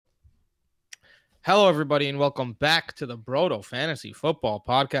Hello, everybody, and welcome back to the Brodo Fantasy Football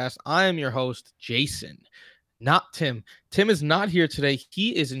Podcast. I am your host, Jason, not Tim. Tim is not here today.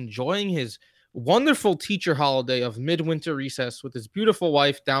 He is enjoying his wonderful teacher holiday of midwinter recess with his beautiful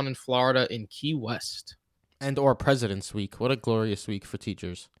wife down in Florida in Key West. Or President's Week. What a glorious week for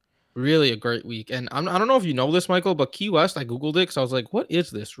teachers. Really a great week. And I don't know if you know this, Michael, but Key West, I Googled it because I was like, what is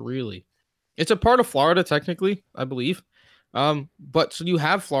this really? It's a part of Florida, technically, I believe. But so you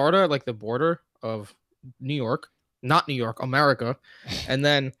have Florida, like the border of New York, not New York, America. And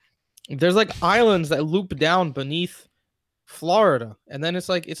then there's like islands that loop down beneath Florida. And then it's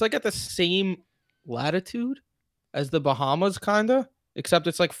like at the same latitude as the Bahamas, kinda, except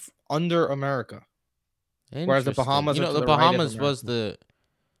it's like under America. Whereas the Interesting. Bahamas are to The the right of Bahamas was America. the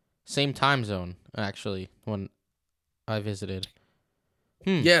same time zone, actually, when I visited.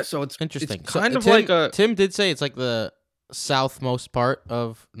 Yeah, so it's Interesting. kind of Tim, like a Tim did say it's like the southmost part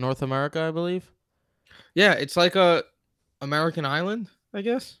of North America, I believe. yeah, it's like a American island, I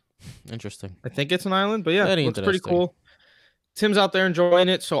guess. Interesting. I think it's an island, but yeah, Very looks pretty interesting. cool. Tim's out there enjoying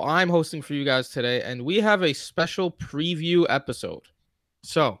it, so I'm hosting for you guys today, and we have a special preview episode.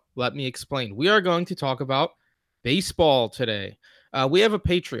 So let me explain. We are going to talk about baseball today. We have a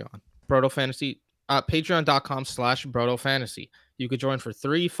Patreon, Broto Fantasy, patreon.com/Broto Fantasy. You could join for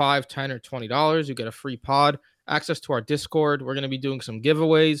 $3, $5, $10, or $20. You get a free pod, access to our Discord. We're going to be doing some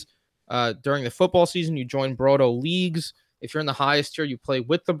giveaways. During the football season, you join Broto leagues. If you're in the highest tier, you play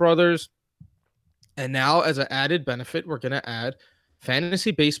with the brothers. And now, as an added benefit, we're going to add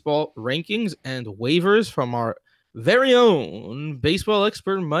fantasy baseball rankings and waivers from our very own baseball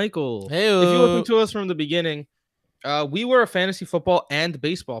expert, Michael. Hey, If you listen to us from the beginning, we were a fantasy football and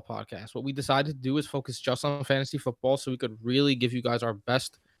baseball podcast. What we decided to do is focus just on fantasy football so we could really give you guys our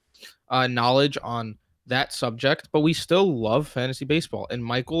best knowledge on that subject. But we still love fantasy baseball, and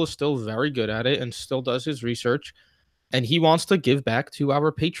Michael is still very good at it and still does his research, and he wants to give back to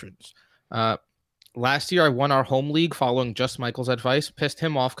our patrons. Last year, I won our home league following just Michael's advice. Pissed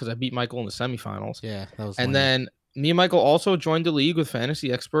him off because I beat Michael in the semifinals. yeah, that was And lame. then me and Michael also joined the league with fantasy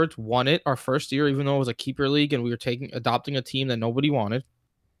experts, won it our first year, even though it was a keeper league and we were adopting a team that nobody wanted.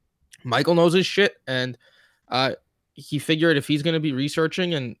 Michael knows his shit, and he figured if he's going to be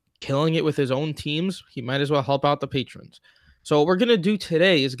researching and killing it with his own teams, he might as well help out the patrons. So what we're going to do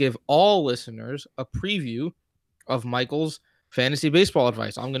today is give all listeners a preview of Michael's fantasy baseball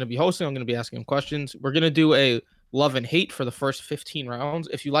advice. I'm going to be hosting. I'm going to be asking him questions. We're going to do a love and hate for the first 15 rounds.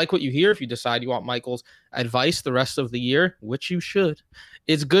 If you like what you hear, if you decide you want Michael's advice the rest of the year, which you should,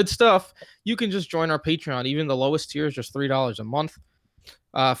 it's good stuff. You can just join our Patreon. Even the lowest tier is just $3 a month.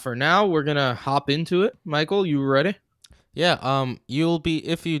 For now, we're going to hop into it. Michael, you ready? Yeah, you'll be,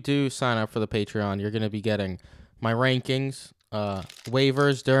 if you do sign up for the Patreon, you're going to be getting my rankings,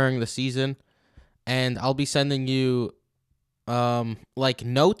 waivers during the season, and I'll be sending you like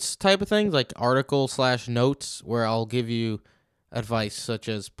notes type of things, like article/notes, where I'll give you advice such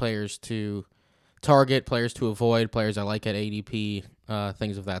as players to target, players to avoid, players I like at ADP,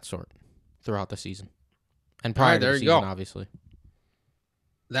 things of that sort throughout the season and All prior right, to the there you season, go. obviously.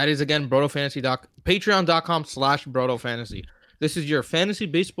 That is, again, patreon.com/BrotoFantasy. This is your fantasy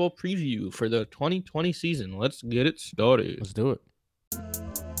baseball preview for the 2020 season. Let's get it started. Let's do it.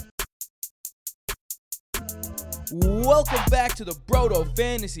 Welcome back to the Brodo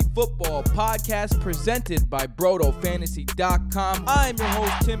Fantasy Football Podcast presented by BrodoFantasy.com. I'm your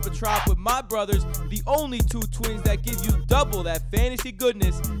host, Tim Petrop, with my brothers, the only two twins that give you double that fantasy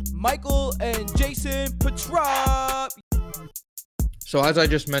goodness, Michael and Jason Petrop. So as I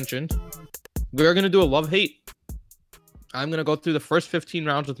just mentioned, we're going to do a love-hate. I'm going to go through the first 15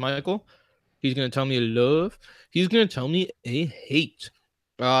 rounds with Michael. He's going to tell me a love. He's going to tell me a hate.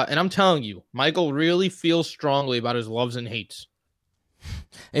 And I'm telling you, Michael really feels strongly about his loves and hates.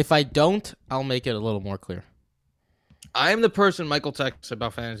 If I don't, I'll make it a little more clear. I am the person Michael texts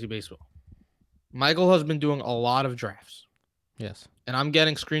about fantasy baseball. Michael has been doing a lot of drafts. Yes. And I'm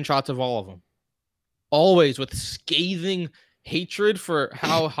getting screenshots of all of them. Always with scathing hatred for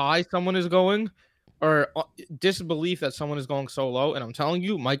how high someone is going or disbelief that someone is going so low. And I'm telling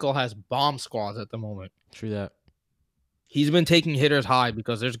you, Michael has bomb squads at the moment. True that. He's been taking hitters high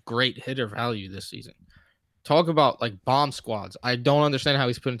because there's great hitter value this season. Talk about like bomb squads. I don't understand how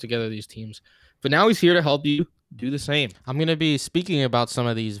he's putting together these teams. But now he's here to help you do the same. I'm going to be speaking about some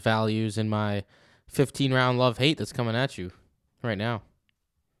of these values in my 15-round love-hate that's coming at you right now.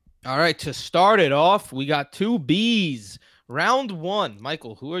 All right, to start it off, we got two Bs. Round one.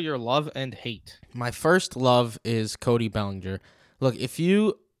 Michael, who are your love and hate? My first love is Cody Bellinger. Look, if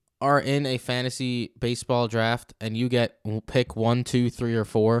you are in a fantasy baseball draft and you get pick 1, 2, 3, or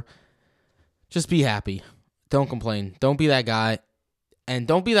 4, just be happy. Don't complain. Don't be that guy. And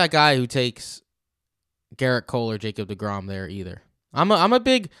don't be that guy who takes Garrett Cole or Jacob deGrom there either. I'm a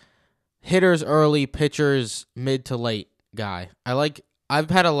big hitters early, pitchers mid to late guy. I've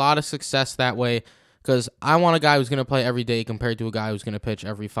had a lot of success that way because I want a guy who's going to play every day compared to a guy who's going to pitch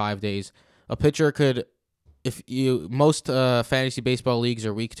every 5 days. A pitcher could, most fantasy baseball leagues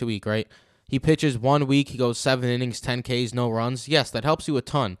are week to week, right? He pitches 1 week, he goes 7 innings, 10 Ks, no runs. Yes, that helps you a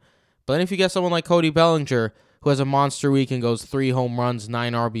ton. But then if you get someone like Cody Bellinger, who has a monster week and goes 3 home runs,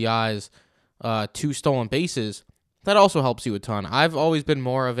 9 RBIs, 2 stolen bases, that also helps you a ton. I've always been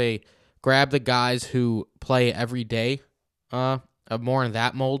more of a grab the guys who play every day, more in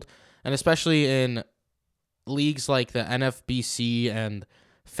that mold. And especially in leagues like the NFBC and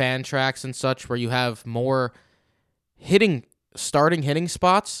Fantrax and such, where you have more starting hitting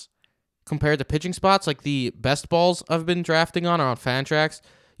spots compared to pitching spots. Like the best balls I've been drafting on are on Fantrax.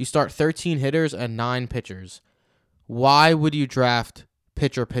 You start 13 hitters and 9 pitchers. Why would you draft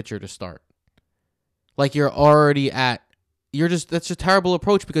pitcher to start? Like that's a terrible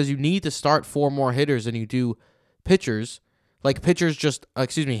approach because you need to start 4 more hitters than you do pitchers. Like hitters just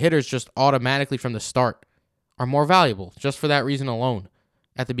automatically from the start are more valuable just for that reason alone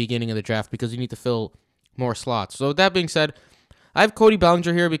at the beginning of the draft because you need to fill more slots. So with that being said, I have Cody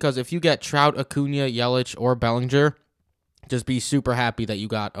Bellinger here because if you get Trout, Acuna, Yelich, or Bellinger, just be super happy that you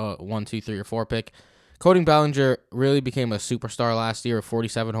got a 1, 2, 3, or 4 pick. Cody Bellinger really became a superstar last year with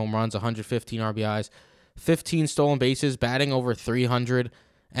 47 home runs, 115 RBIs, 15 stolen bases, batting over 300,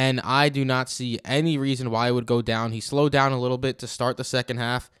 and I do not see any reason why it would go down. He slowed down a little bit to start the second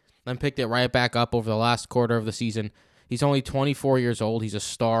half, then picked it right back up over the last quarter of the season. He's only 24 years old. He's a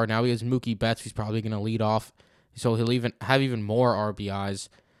star. Now he has Mookie Betts. He's probably going to lead off, so he'll have even more RBIs.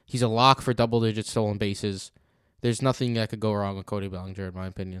 He's a lock for double-digit stolen bases. There's nothing that could go wrong with Cody Bellinger, in my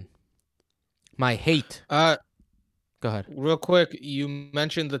opinion. My hate. Go ahead. Real quick, you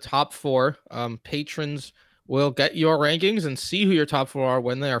mentioned the top 4. Patrons will get your rankings and see who your top 4 are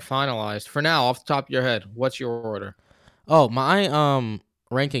when they are finalized. For now, off the top of your head, what's your order? Oh, my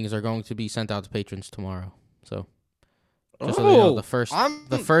rankings are going to be sent out to patrons tomorrow. So just so they know,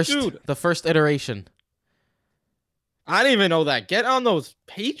 the first iteration. I didn't even know that. Get on those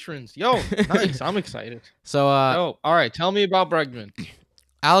patrons. Yo, nice. I'm excited. So all right, tell me about Bregman.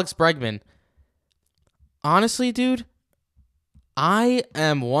 Alex Bregman. Honestly, dude, I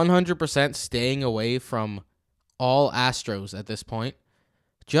am 100% staying away from all Astros at this point.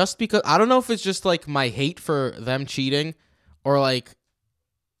 Just because, I don't know if it's just like my hate for them cheating or like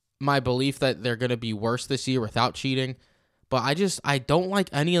my belief that they're going to be worse this year without cheating, but I don't like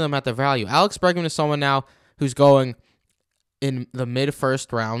any of them at the value. Alex Bregman is someone now who's going in the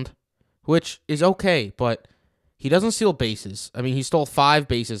mid-first round, which is okay, but he doesn't steal bases. I mean, he stole 5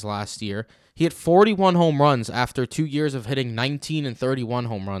 bases last year. He hit 41 home runs after 2 years of hitting 19 and 31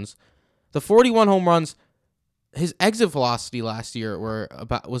 home runs. The 41 home runs, his exit velocity last year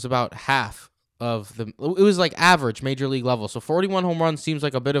was about half of the. It was like average major league level. So 41 home runs seems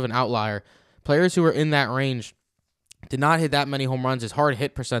like a bit of an outlier. Players who were in that range did not hit that many home runs. His hard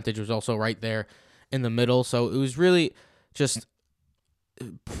hit percentage was also right there in the middle. So it was really just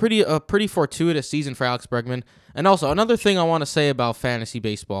a pretty fortuitous season for Alex Bregman. And also another thing I want to say about fantasy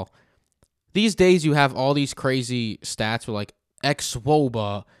baseball. These days you have all these crazy stats with like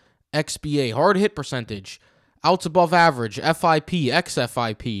xWOBA, XBA, hard hit percentage, outs above average, FIP,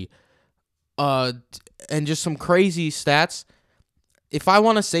 XFIP, and just some crazy stats. If I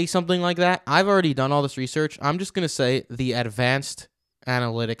want to say something like that, I've already done all this research. I'm just going to say the advanced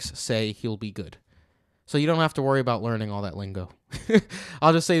analytics say he'll be good. So you don't have to worry about learning all that lingo.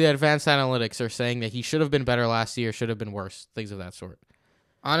 I'll just say the advanced analytics are saying that he should have been better last year, should have been worse, things of that sort.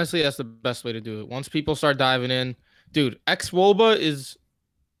 Honestly, that's the best way to do it. Once people start diving in, dude, xWOBA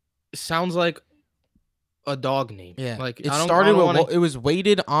sounds like a dog name. Yeah, like it started with it was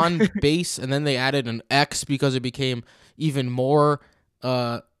weighted on base, and then they added an X because it became even more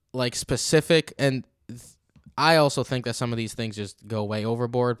like specific. And I also think that some of these things just go way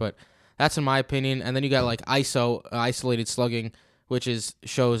overboard, but that's in my opinion. And then you got like ISO, isolated slugging, which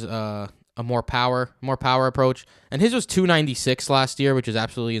shows a more power approach. And his was 296 last year, which is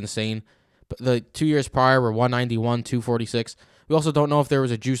absolutely insane. But the 2 years prior were 191, 246. We also don't know if there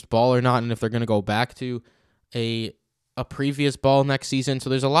was a juiced ball or not, and if they're going to go back to a previous ball next season. So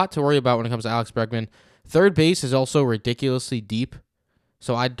there's a lot to worry about when it comes to Alex Bregman. Third base is also ridiculously deep,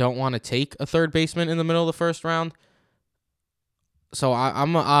 so I don't want to take a third baseman in the middle of the first round. So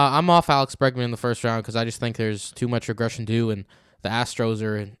I'm off Alex Bregman in the first round because I just think there's too much regression due, and the Astros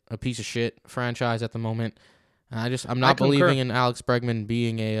are a piece of shit franchise at the moment. And I'm not concur. believing in Alex Bregman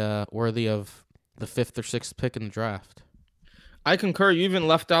being a worthy of the 5th or 6th pick in the draft. I concur. You even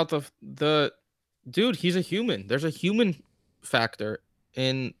left out the dude. He's a human. There's a human factor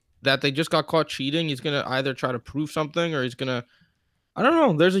in that. They just got caught cheating. He's gonna either try to prove something or he's gonna. I don't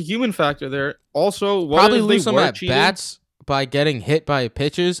know. There's a human factor there. Also, what Probably if lose they some were at cheating? bats by getting hit by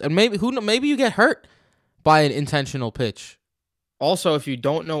pitches, and maybe you get hurt by an intentional pitch. Also, if you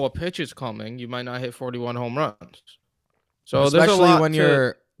don't know a pitch is coming, you might not hit 41 home runs. So there's a Especially lot when to,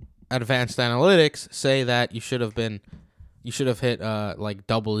 your advanced analytics say that you should have hit like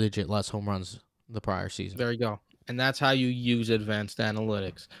double-digit less home runs the prior season. There you go. And that's how you use advanced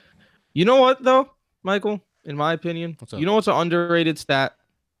analytics. You know what, though, Michael? In my opinion, What's up? you know what's an underrated stat?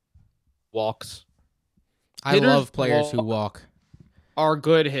 Walks. I Hitters love players who walk. Are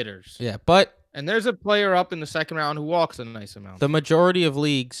good hitters. Yeah, but And there's a player up in the second round who walks a nice amount. the majority of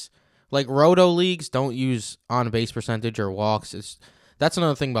leagues, like roto leagues, don't use on-base percentage or walks. That's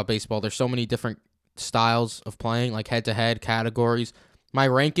another thing about baseball. There's so many different styles of playing, like head-to-head categories. My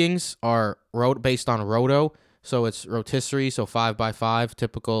rankings are based on roto, so it's rotisserie, so 5x5,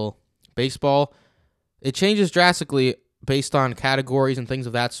 typical baseball. It changes drastically based on categories and things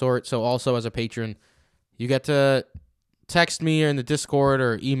of that sort. So also as a patron, you get to text me or in the Discord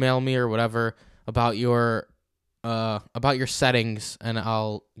or email me or whatever about your settings, and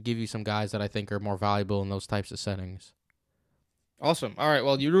I'll give you some guys that I think are more valuable in those types of settings. Awesome. All right.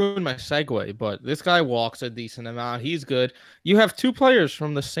 Well, you ruined my segue, but this guy walks a decent amount. He's good. You have two players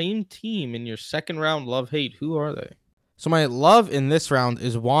from the same team in your second round love-hate. Who are they? So my love in this round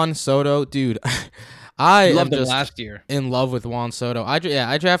is Juan Soto. Dude, I You am loved him just last year. in love with Juan Soto. I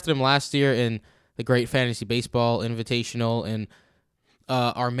drafted him last year in the Great Fantasy Baseball Invitational in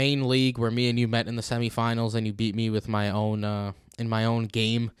our main league where me and you met in the semifinals, and you beat me with my own in my own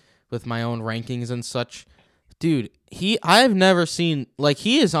game with my own rankings and such. Dude, I've never seen, like,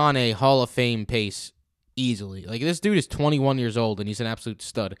 he is on a Hall of Fame pace easily. Like, this dude is 21 years old and he's an absolute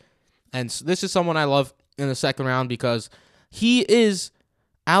stud. And this is someone I love in the second round because he is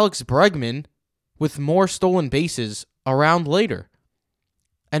Alex Bregman with more stolen bases around later.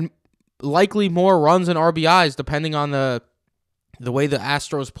 And likely more runs and RBIs depending on the way the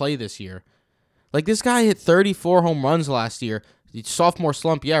Astros play this year. Like, this guy hit 34 home runs last year. Sophomore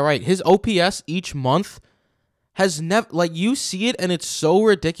slump, yeah, right. His OPS each month has never, like, you see it and it's so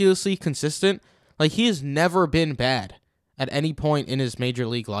ridiculously consistent. Like, he has never been bad at any point in his major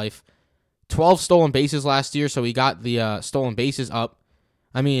league life. 12 stolen bases last year, so he got the stolen bases up.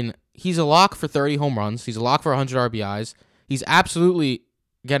 I mean, he's a lock for 30 home runs. He's a lock for 100 RBIs. He's absolutely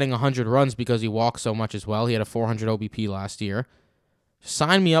getting 100 runs because he walks so much as well. He had a 400 OBP last year.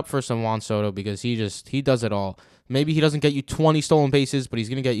 Sign me up for some Juan Soto because he does it all. Maybe he doesn't get you 20 stolen bases, but he's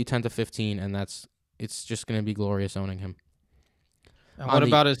going to get you 10 to 15, and it's just going to be glorious owning him. And what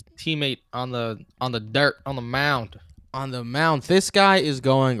about his teammate on the dirt, on the mound? On the mound, this guy is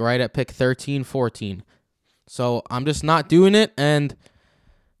going right at pick 13, 14. So I'm just not doing it, and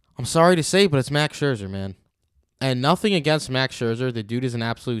I'm sorry to say, but it's Max Scherzer, man. And nothing against Max Scherzer. The dude is an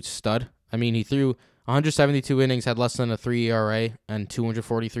absolute stud. I mean, he threw 172 innings, had less than a 3 ERA, and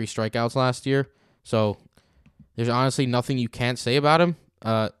 243 strikeouts last year. So there's honestly nothing you can't say about him.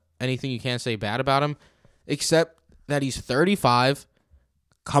 Anything you can't say bad about him, except that he's 35,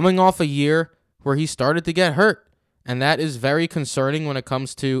 coming off a year where he started to get hurt. And that is very concerning when it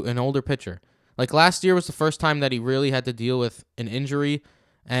comes to an older pitcher. Like, last year was the first time that he really had to deal with an injury,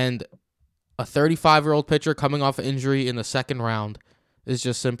 and a 35-year-old pitcher coming off an injury in the second round is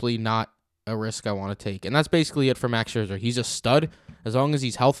just simply not a risk I want to take. And that's basically it for Max Scherzer. He's a stud. As long as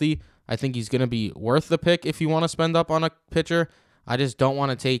he's healthy, I think he's going to be worth the pick if you want to spend up on a pitcher. I just don't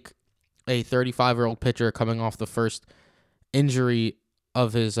want to take a 35-year-old pitcher coming off the first injury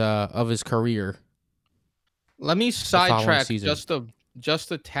of his career. Let me sidetrack season.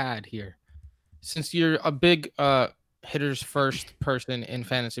 just a tad here. Since you're a big hitter's first person in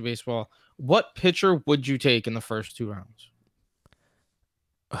fantasy baseball, what pitcher would you take in the first two rounds?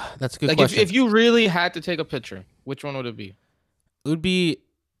 That's a good Like, question. if you really had to take a pitcher, which one would it be? It would be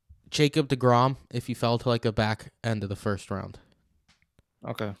Jacob deGrom if he fell to like the back end of the first round.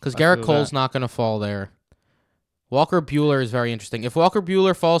 Okay. Because I Garrett feel Cole's that. not going to fall there. Walker Buehler is very interesting. If Walker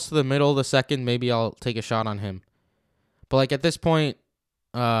Buehler falls to the middle of the second, maybe I'll take a shot on him. But like at this point,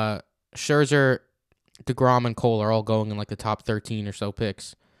 Scherzer, deGrom, and Cole are all going in like the top 13 or so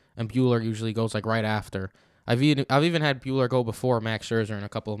picks, and Buehler usually goes like right after. I've even had Buehler go before Max Scherzer in a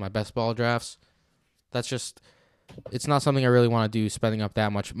couple of my best ball drafts. That's just, it's not something I really want to do, spending up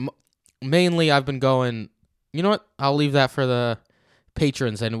that much. Mainly, I've been going, you know what? I'll leave that for the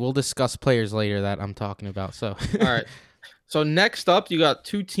patrons, and we'll discuss players later that I'm talking about. So, All right. So next up, you got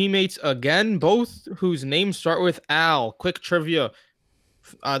two teammates again, both whose names start with Al. Quick trivia.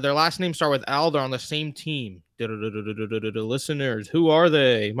 Their last names start with Al. They're on the same team. Listeners, who are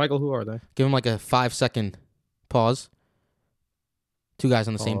they? Michael, who are they? give him like a 5-second pause. Two guys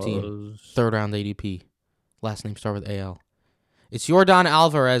on the same team. Third round ADP. Last name start with AL. It's Yordan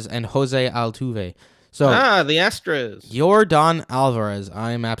Alvarez and Jose Altuve. So the Astros. Yordan Alvarez,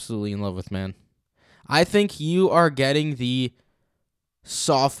 I am absolutely in love with, man. I think you are getting the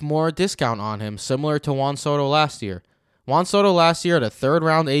sophomore discount on him, similar to Juan Soto last year. Juan Soto last year at a third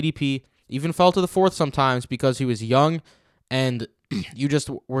round ADP, even fell to the fourth sometimes because he was young and you just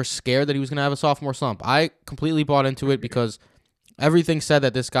were scared that he was going to have a sophomore slump. I completely bought into it because everything said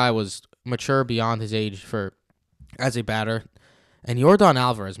that this guy was mature beyond his age as a batter. And Yordan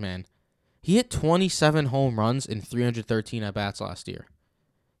Alvarez, man, he hit 27 home runs in 313 at-bats last year.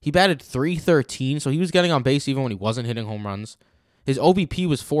 He batted .313, so he was getting on base even when he wasn't hitting home runs. His OBP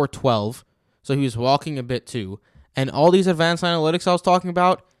was .412, so he was walking a bit too. And all these advanced analytics I was talking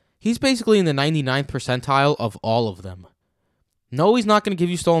about, he's basically in the 99th percentile of all of them. No, he's not going to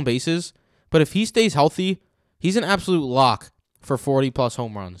give you stolen bases, but if he stays healthy, he's an absolute lock for 40-plus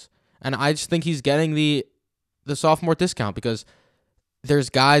home runs. And I just think he's getting the sophomore discount because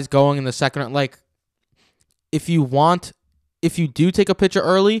there's guys going in the second round. Like, if you do take a pitcher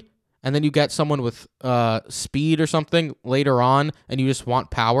early and then you get someone with speed or something later on and you just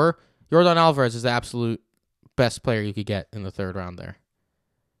want power, Yordan Alvarez is the absolute best player you could get in the third round there.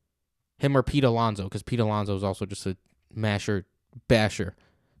 Him or Pete Alonso, because Pete Alonso is also just a masher, basher,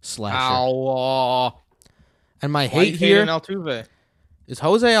 slasher. Ow. And my hate here Altuve is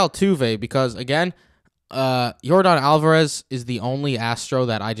Jose Altuve because, again, Yordan Alvarez is the only Astro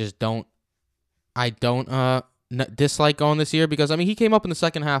that I don't dislike going this year because, I mean, he came up in the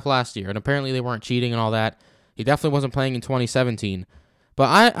second half last year, and apparently they weren't cheating and all that. He definitely wasn't playing in 2017.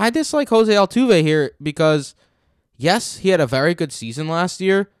 But I dislike Jose Altuve here because, yes, he had a very good season last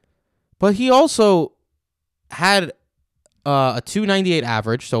year, but he also had a 298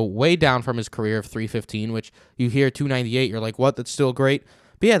 average, so way down from his career of 315, which you hear 298, you're like, what? That's still great.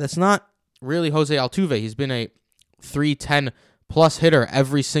 But yeah, that's not really Jose Altuve. He's been a 310-plus hitter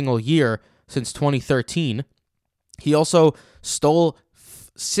every single year since 2013. He also stole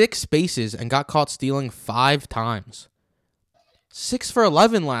 6 bases and got caught stealing 5 times. 6 for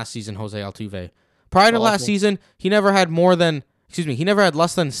 11 last season, Jose Altuve. Prior to last season, he never had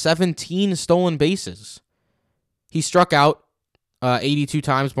less than 17 stolen bases. He struck out 82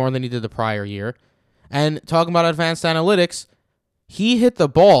 times more than he did the prior year. And talking about advanced analytics, he hit the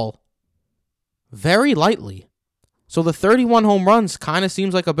ball very lightly. So the 31 home runs kind of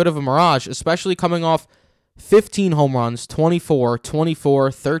seems like a bit of a mirage, especially coming off 15 home runs, 24,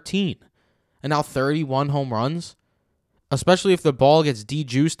 24, 13. And now 31 home runs, especially if the ball gets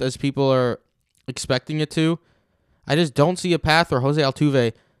de-juiced as people are expecting it to. I just don't see a path where Jose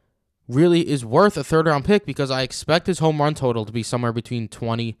Altuve really is worth a third-round pick because I expect his home run total to be somewhere between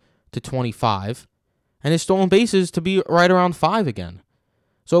 20 to 25 and his stolen bases to be right around 5 again.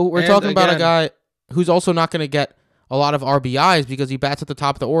 So we're talking about a guy who's also not going to get a lot of RBIs because he bats at the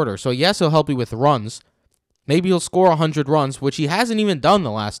top of the order. So yes, he'll help you with runs. Maybe he'll score 100 runs, which he hasn't even done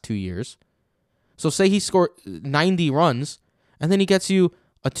the last 2 years. So say he scored 90 runs, and then he gets you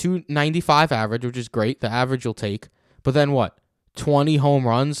a 295 average, which is great. The average you'll take. But then what? 20 home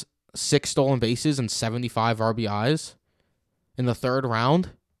runs, 6 stolen bases, and 75 RBIs in the third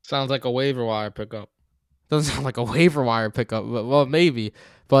round? Sounds like a waiver wire pickup. Doesn't sound like a waiver wire pickup, but, well, maybe.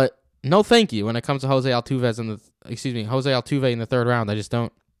 But no thank you when it comes to Jose Altuve in the third round. I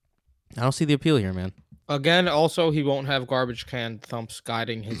don't see the appeal here, man. Again, also, he won't have garbage can thumps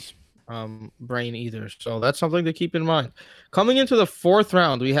guiding his brain either. So that's something to keep in mind. Coming into the fourth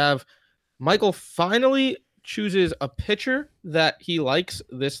round, we have Michael finally chooses a pitcher that he likes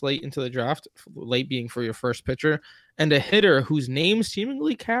this late into the draft, late being for your first pitcher, and a hitter whose name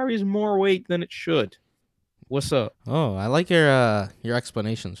seemingly carries more weight than it should. What's up? Oh, I like your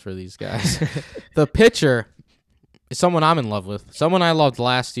explanations for these guys. The pitcher is someone I'm in love with. Someone I loved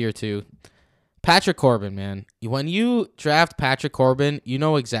last year too. Patrick Corbin, man. When you draft Patrick Corbin, you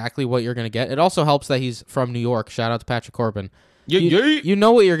know exactly what you're going to get. It also helps that he's from New York. Shout out to Patrick Corbin. You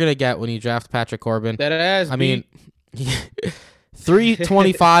know what you're going to get when you draft Patrick Corbin. I mean,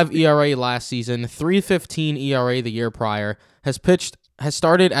 3.25 ERA last season, 3.15 ERA the year prior, has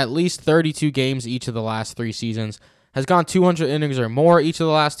started at least 32 games each of the last 3 seasons, has gone 200 innings or more each of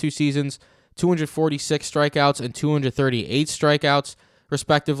the last 2 seasons, 246 strikeouts and 238 strikeouts,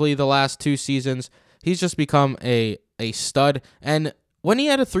 respectively, the last 2 seasons. He's just become a stud. And when he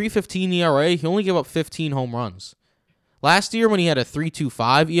had a 3.15 ERA, he only gave up 15 home runs. Last year, when he had a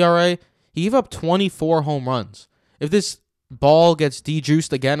 3.25 ERA, he gave up 24 home runs. If this ball gets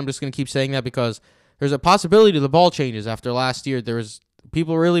de-juiced again, I'm just going to keep saying that because there's a possibility the ball changes. After last year,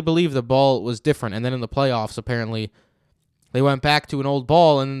 people really believe the ball was different. And then in the playoffs, apparently, they went back to an old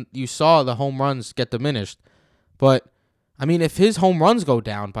ball, and you saw the home runs get diminished. But, I mean, if his home runs go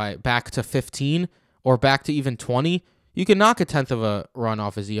down by back to 15 or back to even 20, you can knock a tenth of a run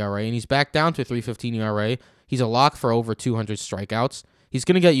off his ERA, and he's back down to a 3.15 ERA. He's a lock for over 200 strikeouts. He's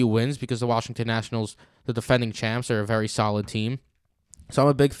going to get you wins because the Washington Nationals, the defending champs, are a very solid team. So I'm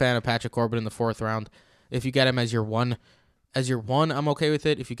a big fan of Patrick Corbin in the 4th round. If you get him as your one, I'm okay with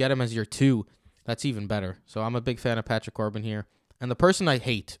it. If you get him as your 2, that's even better. So I'm a big fan of Patrick Corbin here. And the person I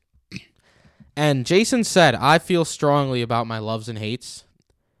hate, and Jason said, I feel strongly about my loves and hates.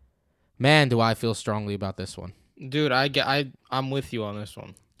 Man, do I feel strongly about this one. Dude, I'm with you on this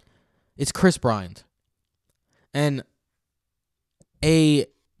one. It's Kris Bryant. And a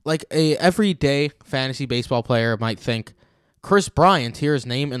everyday fantasy baseball player might think Kris Bryant, hear his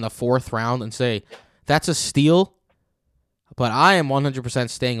name in the 4th round and say, that's a steal. But I am 100%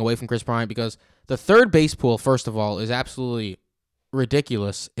 staying away from Kris Bryant because the third base pool, first of all, is absolutely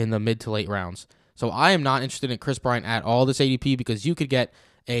ridiculous in the mid to late rounds. So I am not interested in Kris Bryant at all this ADP because you could get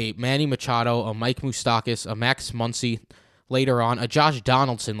a Manny Machado, a Mike Moustakas, a Max Muncy later on, a Josh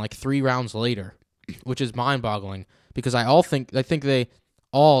Donaldson like 3 rounds later, which is mind-boggling because I think they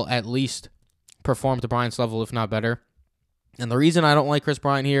all at least perform to Bryant's level, if not better. And the reason I don't like Kris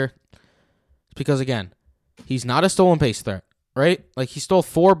Bryant here is because, again, he's not a stolen base threat, right? Like, he stole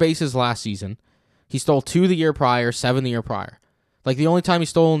 4 bases last season. He stole 2 the year prior, 7 the year prior. Like, the only time he's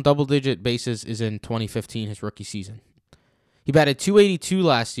stolen double-digit bases is in 2015, his rookie season. He batted .282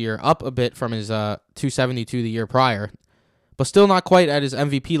 last year, up a bit from his .272 the year prior, but still not quite at his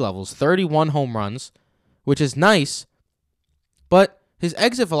MVP levels. 31 home runs, which is nice, but his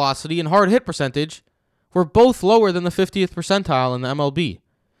exit velocity and hard hit percentage were both lower than the 50th percentile in the MLB.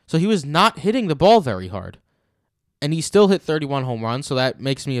 So he was not hitting the ball very hard. And he still hit 31 home runs, so that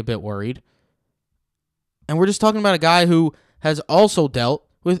makes me a bit worried. And we're just talking about a guy who has also dealt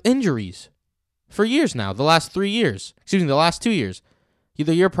with injuries for years now, the last 2 years.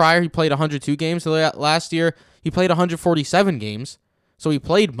 The year prior, he played 102 games. The last year, he played 147 games. So he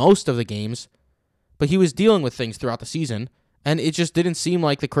played most of the games, but he was dealing with things throughout the season. And it just didn't seem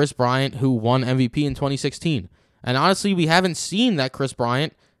like the Kris Bryant who won MVP in 2016. And honestly, we haven't seen that Kris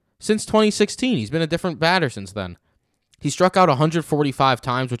Bryant since 2016. He's been a different batter since then. He struck out 145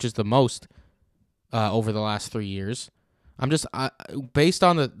 times, which is the most over the last 3 years. I'm just, based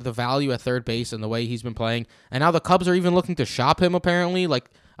on the value at third base and the way he's been playing, and now the Cubs are even looking to shop him, apparently.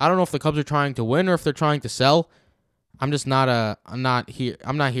 Like, I don't know if the Cubs are trying to win or if they're trying to sell. I'm not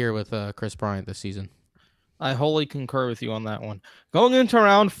here with Kris Bryant this season. I wholly concur with you on that one. Going into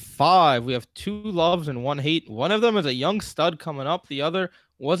round 5, we have 2 loves and 1 hate. One of them is a young stud coming up. The other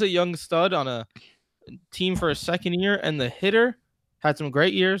was a young stud on a team for a second year, and the hitter had some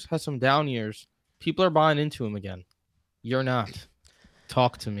great years, had some down years. People are buying into him again. You're not.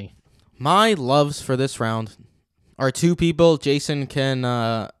 Talk to me. My loves for this round are 2 people Jason can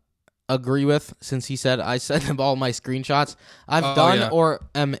agree with, since I sent him all my screenshots. I've or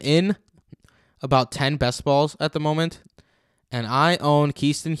am in about 10 best balls at the moment, and I own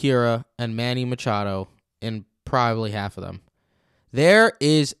Keston Hiura and Manny Machado in probably half of them. There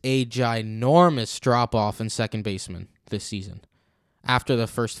is a ginormous drop-off in second baseman this season after the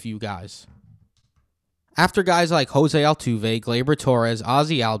first few guys. After guys like Jose Altuve, Gleyber Torres,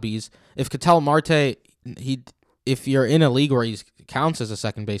 Ozzy Albies, if Ketel Marte, if you're in a league where he counts as a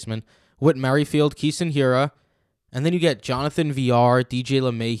second baseman, Whit Merrifield, Keston Hiura, and then you get Jonathan Villar, DJ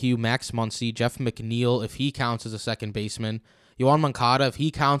LeMahieu, Max Muncy, Jeff McNeil, if he counts as a second baseman, Yoan Moncada, if he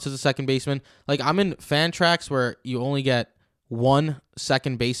counts as a second baseman. Like, I'm in Fantrax where you only get 1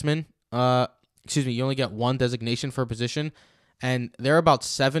 second baseman. You only get 1 designation for a position, and there are about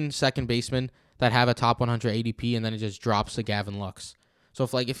 7 second basemen that have a top 100 ADP, and then it just drops to Gavin Lux. So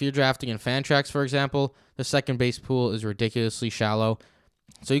if you're drafting in Fantrax, for example, the second base pool is ridiculously shallow.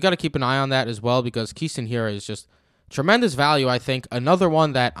 So you got to keep an eye on that as well, because Keston Hiura is just tremendous value, I think. Another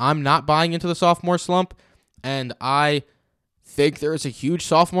one that I'm not buying into the sophomore slump, and I think there is a huge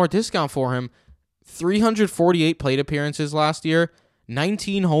sophomore discount for him. 348 plate appearances last year,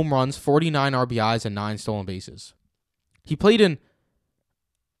 19 home runs, 49 RBIs, and 9 stolen bases. He played in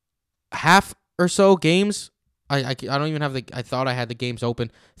half or so games. I don't even have I thought I had the games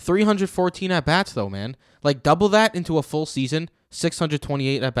open. 314 at-bats, though, man. Like, double that into a full season.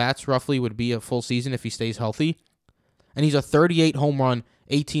 628 at-bats roughly would be a full season if he stays healthy. and he's a 38 home run,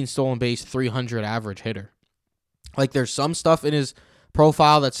 18 stolen base, 300 average hitter. Like, there's some stuff in his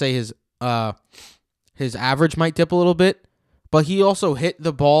profile that say his average might dip a little bit, but he also hit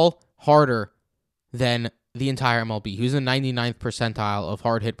the ball harder than the entire MLB. He was in the 99th percentile of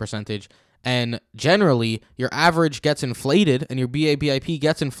hard hit percentage, and generally, your average gets inflated and your BABIP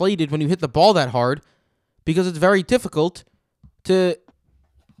gets inflated when you hit the ball that hard because it's very difficult to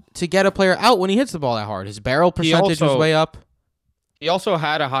get a player out when he hits the ball that hard. His barrel percentage was way up. He also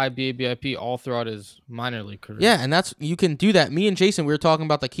had a high BABIP all throughout his minor league career. Yeah, and you can do that. Me and Jason, we were talking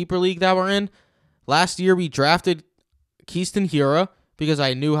about the keeper league that we're in. Last year, we drafted Keyston Hiura because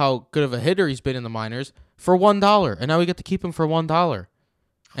I knew how good of a hitter he's been in the minors for $1, and now we get to keep him for $1.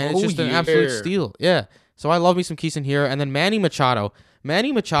 And it's just an absolute steal. Yeah. So I love me some Keyston Hiura. And then Manny Machado.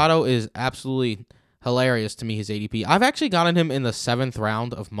 Manny Machado is absolutely hilarious to me, his ADP. I've actually gotten him in the 7th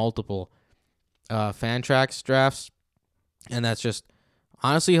round of multiple Fantrax drafts, and that's just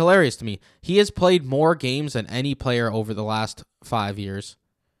honestly hilarious to me. He has played more games than any player over the last 5 years.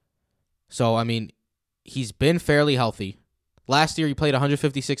 So, I mean, he's been fairly healthy. Last year, he played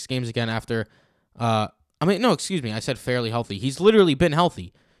 156 games again after... I said fairly healthy. He's literally been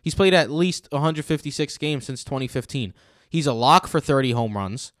healthy. He's played at least 156 games since 2015. He's a lock for 30 home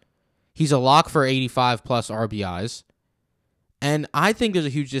runs. He's a lock for 85-plus RBIs. And I think there's a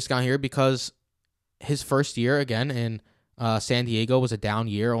huge discount here because his first year, again, in San Diego was a down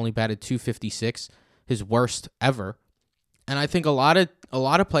year, only batted .256, his worst ever. And I think a lot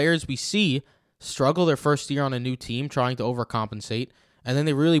of players we see struggle their first year on a new team trying to overcompensate, and then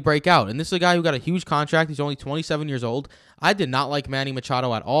they really break out. And this is a guy who got a huge contract. He's only 27 years old. I did not like Manny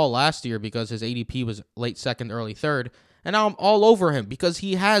Machado at all last year because his ADP was late 2nd, early 3rd. And now I'm all over him because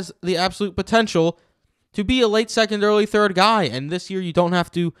he has the absolute potential to be a late 2nd, early 3rd guy. And this year you don't have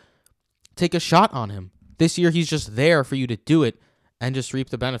to take a shot on him. This year he's just there for you to do it and just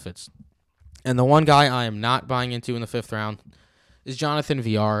reap the benefits. And the one guy I am not buying into in the 5th round is Jonathan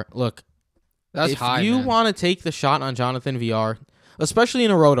VR. Look, that's high, if you want to take the shot on Jonathan VR, especially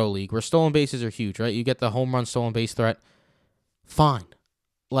in a roto league where stolen bases are huge, right? You get the home run stolen base threat. Fine.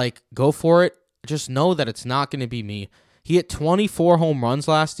 Like, go for it. Just know that it's not going to be me. He hit 24 home runs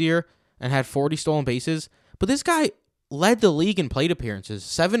last year and had 40 stolen bases. But this guy led the league in plate appearances.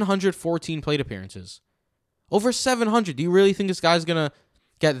 714 plate appearances. Over 700. Do you really think this guy's going to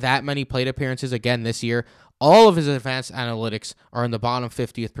get that many plate appearances again this year? All of his advanced analytics are in the bottom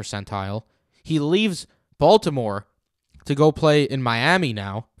 50th percentile. He leaves Baltimore to go play in Miami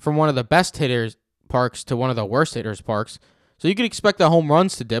now, from one of the best hitters parks to one of the worst hitters parks. So you could expect the home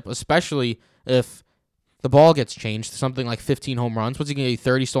runs to dip, especially if the ball gets changed to something like 15 home runs. What's he going to get?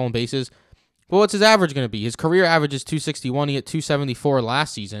 30 stolen bases? Well, what's his average going to be? His career average is 261. He hit 274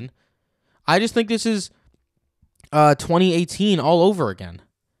 last season. I just think this is 2018 all over again.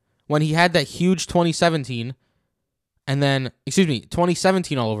 When he had that huge 2017, and then,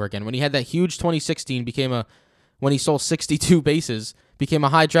 2017 all over again. When he had that huge 2016, when he stole 62 bases, became a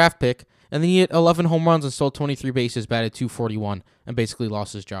high draft pick, and then he hit 11 home runs and stole 23 bases, batted .241, and basically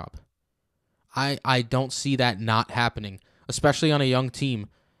lost his job. I don't see that not happening, especially on a young team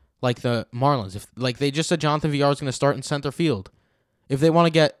like the Marlins. If they just said Jonathan VR is going to start in center field. If they want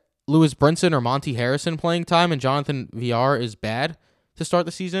to get Lewis Brinson or Monty Harrison playing time and Jonathan VR is bad to start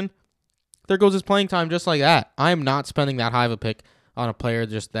the season, there goes his playing time just like that. I am not spending that high of a pick on a player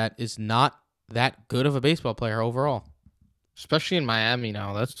just that is not that good of a baseball player overall. Especially in Miami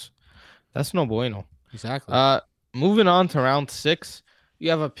now. That's no bueno. Exactly. Moving on to round 6, you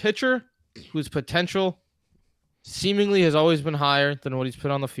have a pitcher whose potential seemingly has always been higher than what he's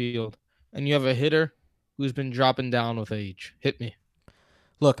put on the field, and you have a hitter who's been dropping down with age. Hit me.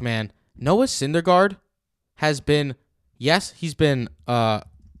 Look, man, Noah Syndergaard has been, he's been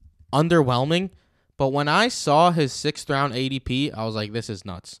underwhelming, but when I saw his 6th round ADP, I was like, this is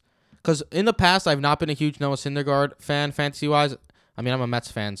nuts. Because in the past, I've not been a huge Noah Syndergaard fan, fantasy-wise. I mean, I'm a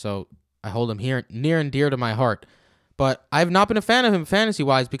Mets fan, so I hold him here near and dear to my heart. But I've not been a fan of him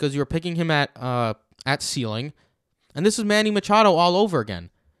fantasy-wise because you were picking him at ceiling. And this is Manny Machado all over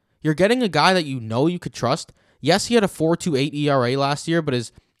again. You're getting a guy that you know you could trust. Yes, he had a 4.28 ERA last year, but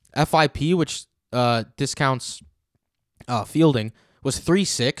his FIP, which discounts fielding, was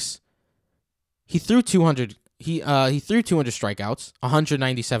 3.6. He threw 200. He threw 200 strikeouts,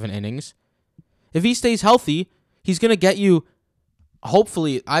 197 innings. If he stays healthy, he's going to get you.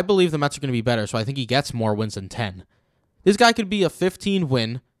 Hopefully, I believe the Mets are going to be better, so I think he gets more wins than 10. This guy could be a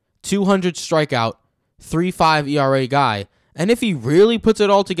 15-win, 200 strikeout, 3.5 ERA guy. And if he really puts it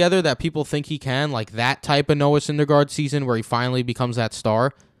all together that people think he can, like that type of Noah Syndergaard season where he finally becomes that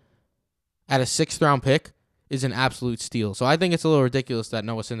star, at a 6th round pick, is an absolute steal. So I think it's a little ridiculous that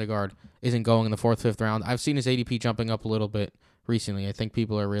Noah Syndergaard isn't going in the 4th, 5th round. I've seen his ADP jumping up a little bit recently. I think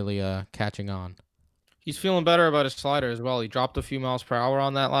people are really catching on. He's feeling better about his slider as well. He dropped a few miles per hour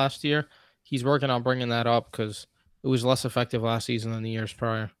on that last year. He's working on bringing that up because it was less effective last season than the years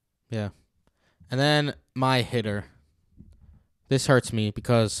prior. Yeah. And then my hitter. This hurts me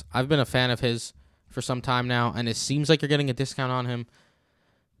because I've been a fan of his for some time now, and it seems like you're getting a discount on him.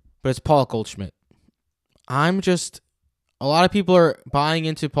 But it's Paul Goldschmidt. A lot of people are buying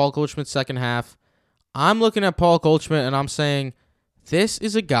into Paul Goldschmidt's second half. I'm looking at Paul Goldschmidt, and I'm saying this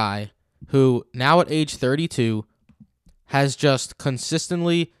is a guy who, now at age 32, has just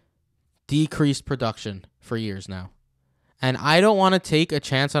consistently decreased production for years now. And I don't want to take a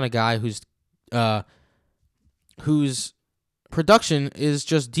chance on a guy whose production is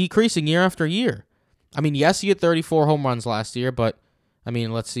just decreasing year after year. I mean, yes, he had 34 home runs last year, but, I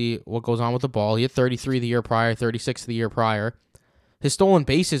mean, let's see what goes on with the ball. He had 33 the year prior, 36 the year prior. His stolen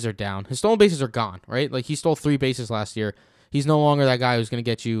bases are down. His stolen bases are gone, right? Like, he stole 3 bases last year. He's no longer that guy who's going to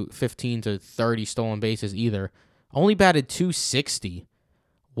get you 15 to 30 stolen bases either. Only batted .260.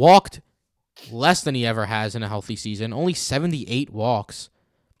 Walked less than he ever has in a healthy season. Only 78 walks.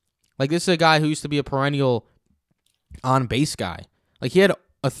 Like, this is a guy who used to be a perennial on-base guy. Like, he had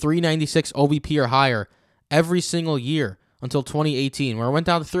a .396 OBP or higher every single year until 2018, where it went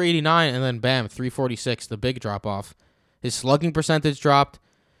down to .389 and then bam, .346, the big drop-off. His slugging percentage dropped.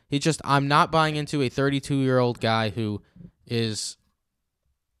 I'm not buying into a 32-year-old guy who is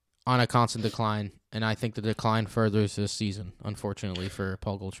on a constant decline, and I think the decline furthers this season, unfortunately, for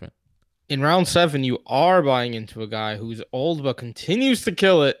Paul Goldschmidt. In round 7, you are buying into a guy who's old but continues to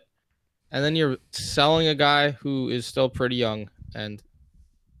kill it, and then you're selling a guy who is still pretty young and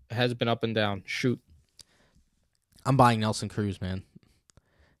has been up and down. Shoot. I'm buying Nelson Cruz, man.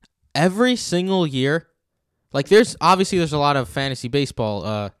 Every single year, like there's a lot of fantasy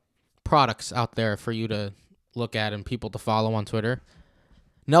baseball products out there for you to look at and people to follow on Twitter.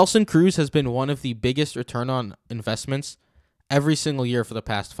 Nelson Cruz has been one of the biggest return on investments every single year for the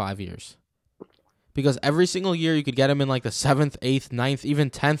past 5 years. Because every single year you could get him in like the 7th, 8th, 9th, even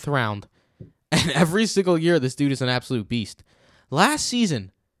 10th round. And every single year this dude is an absolute beast. Last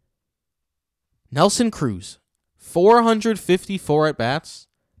season, Nelson Cruz, 454 at-bats,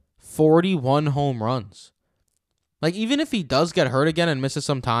 41 home runs. Like, even if he does get hurt again and misses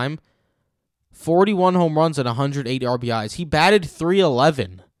some time, 41 home runs and 108 RBIs. He batted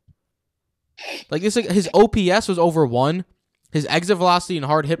 .311. Like, his OPS was over 1. His exit velocity and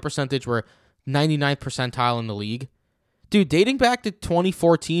hard hit percentage were 99th percentile in the league. Dude, dating back to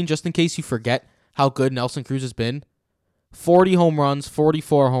 2014, just in case you forget how good Nelson Cruz has been, 40 home runs,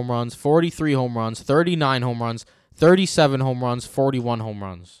 44 home runs, 43 home runs, 39 home runs, 37 home runs, 41 home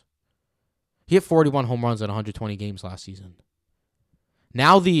runs. He hit 41 home runs in 120 games last season.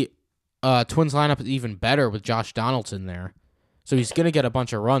 Now the Twins lineup is even better with Josh Donaldson there. So he's going to get a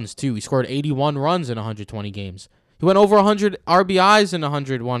bunch of runs, too. He scored 81 runs in 120 games. He went over 100 RBIs in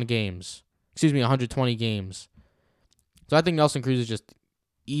 120 games. So I think Nelson Cruz is just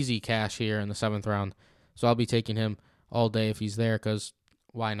easy cash here in the 7th round. So I'll be taking him all day if he's there, because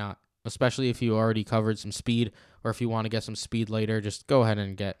why not? Especially if you already covered some speed, or if you want to get some speed later, just go ahead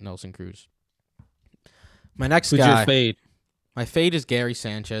and get Nelson Cruz. My next Who's guy. your fade? My fade is Gary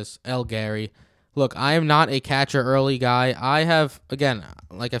Sanchez, El Gary. Look, I am not a catcher early guy. I have, again,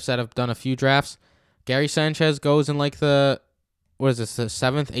 like I've said, I've done a few drafts. Gary Sanchez goes in like the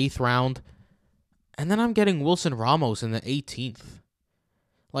 7th, 8th round. And then I'm getting Wilson Ramos in the 18th.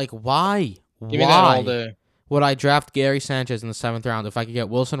 Like, why? Give me that all day. Would I draft Gary Sanchez in the 7th round if I could get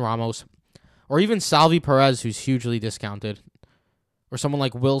Wilson Ramos or even Salvi Perez, who's hugely discounted, or someone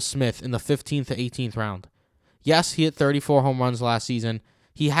like Will Smith in the 15th to 18th round? Yes, he hit 34 home runs last season.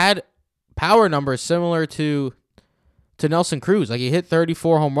 He had power numbers similar to Nelson Cruz. Like, he hit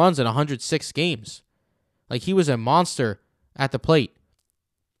 34 home runs in 106 games. Like, he was a monster at the plate.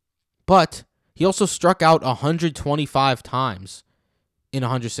 But he also struck out 125 times in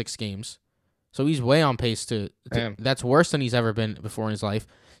 106 games. So he's way on pace to that's worse than he's ever been before in his life.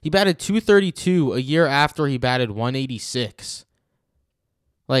 He batted .232 a year after he batted .186.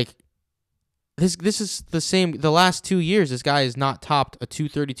 Like, this is the same. The last 2 years, this guy has not topped a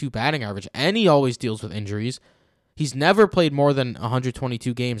 .232 batting average, and he always deals with injuries. He's never played more than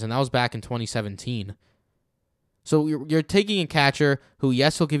 122 games, and that was back in 2017. So you're taking a catcher who,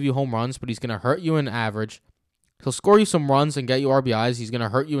 yes, he'll give you home runs, but he's going to hurt you in average. He'll score you some runs and get you RBIs. He's going to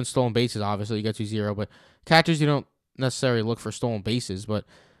hurt you in stolen bases, obviously. He gets you 0. But catchers, you don't necessarily look for stolen bases. But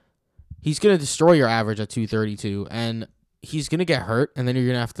he's going to destroy your average at .232. And he's going to get hurt. And then you're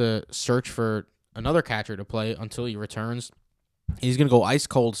going to have to search for another catcher to play until he returns. He's going to go ice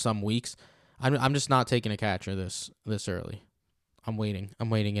cold some weeks. I'm just not taking a catcher this early. I'm waiting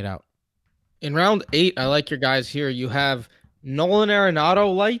it out. In round 8, I like your guys here. You have Nolan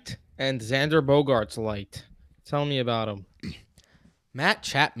Arenado light and Xander Bogaerts light. Tell me about him. Matt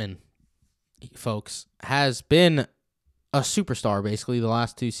Chapman, folks, has been a superstar basically the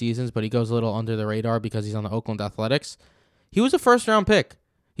last 2 seasons, but he goes a little under the radar because he's on the Oakland Athletics. He was a first-round pick.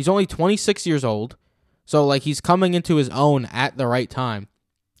 He's only 26 years old, so like he's coming into his own at the right time.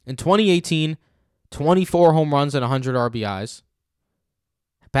 In 2018, 24 home runs and 100 RBIs.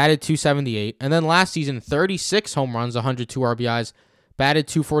 Batted .278. And then last season, 36 home runs, 102 RBIs, batted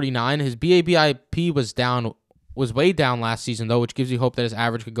 .249. His BABIP was way down last season, though, which gives you hope that his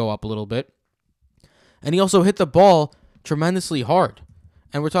average could go up a little bit. And he also hit the ball tremendously hard.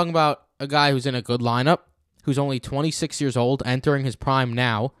 And we're talking about a guy who's in a good lineup, who's only 26 years old, entering his prime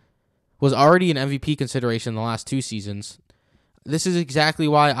now, was already an MVP consideration in the last 2 seasons. This is exactly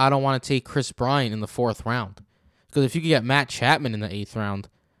why I don't want to take Chris Bryant in the 4th round. Because if you could get Matt Chapman in the 8th round,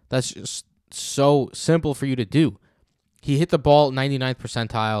 that's just so simple for you to do. He hit the ball 99th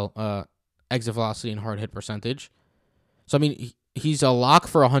percentile exit velocity and hard hit percentage. So, I mean, he's a lock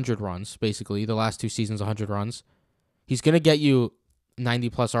for 100 runs, basically. The last 2 seasons, 100 runs. He's going to get you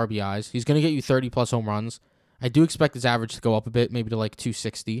 90-plus RBIs. He's going to get you 30-plus home runs. I do expect his average to go up a bit, maybe to like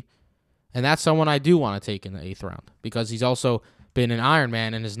 260. And that's someone I do want to take in the 8th round because he's also been an Iron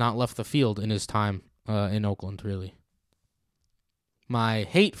Man and has not left the field in his time in Oakland, really. My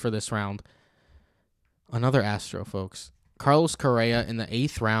hate for this round, another Astro, folks. Carlos Correa in the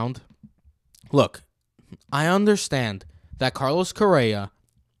 8th round. Look, I understand that Carlos Correa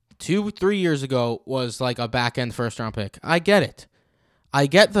 2-3 years ago was like a back-end first-round pick. I get it. I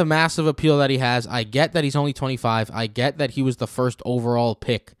get the massive appeal that he has. I get that he's only 25. I get that he was the first overall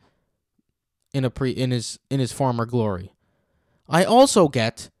pick in his former glory. I also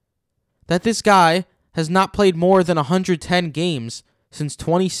get that this guy has not played more than 110 games since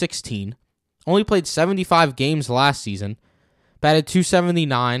 2016. Only played 75 games last season. Batted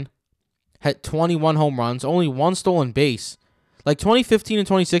 .279. Had 21 home runs. Only 1 stolen base. Like 2015 and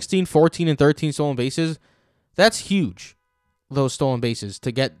 2016, 14 and 13 stolen bases. That's huge. Those stolen bases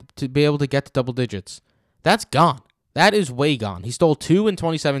to be able to get to double digits. That's gone. That is way gone. He stole 2 in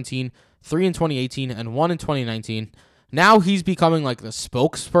 2017, 3 in 2018, and 1 in 2019. Now he's becoming like the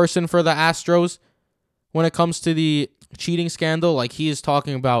spokesperson for the Astros when it comes to the cheating scandal. Like he is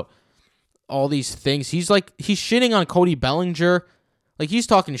talking about all these things. He's shitting on Cody Bellinger. Like he's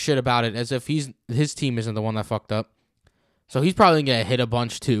talking shit about it as if his team isn't the one that fucked up. So he's probably going to hit a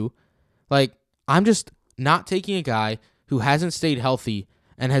bunch too. Like I'm just not taking a guy who hasn't stayed healthy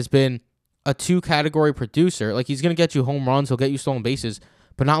and has been a 2-category producer. Like he's going to get you home runs, he'll get you stolen bases,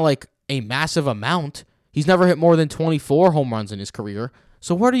 but not like a massive amount. He's never hit more than 24 home runs in his career.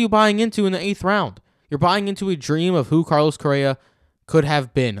 So what are you buying into in the 8th round? You're buying into a dream of who Carlos Correa could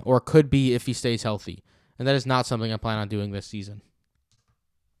have been or could be if he stays healthy. And that is not something I plan on doing this season.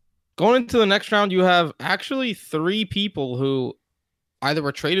 Going into the next round, you have actually 3 people who either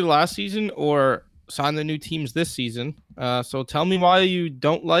were traded last season or signed the new teams this season. So tell me why you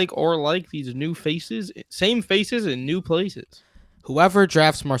don't like or like these new faces, same faces in new places. Whoever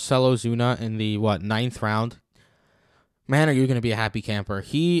drafts Marcell Ozuna in the 9th round, man, are you going to be a happy camper.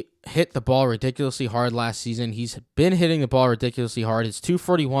 He hit the ball ridiculously hard last season. He's been hitting the ball ridiculously hard. His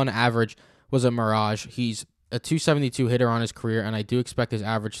 241 average was a mirage. He's a 272 hitter on his career, and I do expect his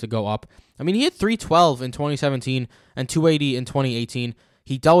average to go up. I mean, he hit 312 in 2017 and 280 in 2018.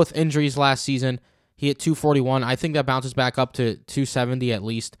 He dealt with injuries last season. He hit 241. I think that bounces back up to 270 at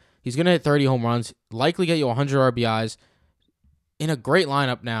least. He's going to hit 30 home runs, likely get you 100 RBIs. In a great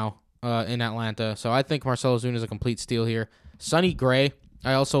lineup now in Atlanta. So I think Marcell Ozuna is a complete steal here. Sonny Gray,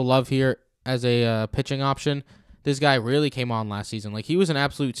 I also love here as a pitching option. This guy really came on last season. Like he was an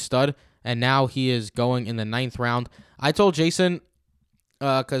absolute stud, and now he is going in the 9th round. I told Jason,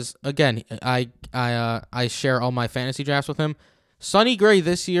 because again, I share all my fantasy drafts with him. Sonny Gray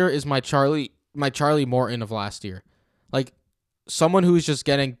this year is my Charlie Morton of last year. Like someone who's just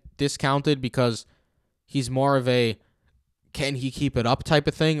getting discounted because he's more of a can he keep it up type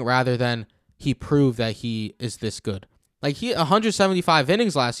of thing rather than he proved that he is this good. Like he 175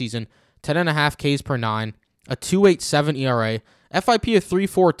 innings last season, 10.5 Ks per 9, a 2.87 ERA, FIP of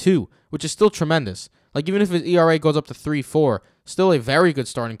 3.42, which is still tremendous. Like even if his ERA goes up to 3.4, still a very good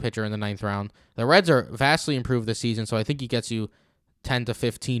starting pitcher in the 9th round. The Reds are vastly improved this season, so I think he gets you 10 to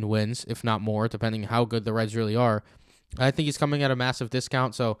 15 wins, if not more, depending how good the Reds really are. I think he's coming at a massive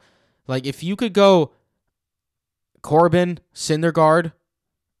discount. So like if you could go Corbin, Syndergaard,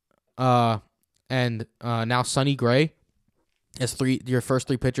 and now Sonny Gray as your first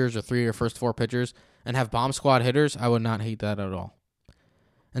 3 pitchers or 3 of your first 4 pitchers and have bomb squad hitters, I would not hate that at all.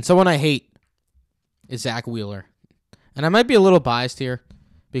 And someone I hate is Zach Wheeler. And I might be a little biased here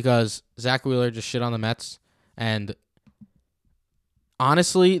because Zach Wheeler just shit on the Mets. And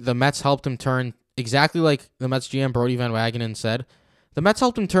honestly, the Mets helped him turn, exactly like the Mets GM Brodie Van Wagenen said, the Mets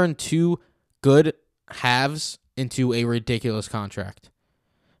helped him turn 2 good halves into a ridiculous contract.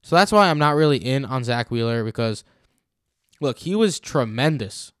 So that's why I'm not really in on Zach Wheeler because, look, he was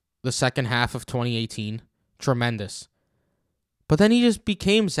tremendous the second half of 2018. Tremendous. But then he just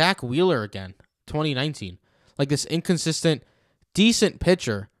became Zach Wheeler again, 2019. Like this inconsistent, decent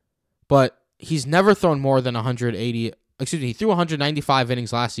pitcher, but he's never thrown more than 180. Excuse me, he threw 195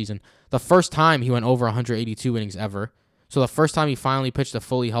 innings last season. The first time he went over 182 innings ever. So the first time he finally pitched a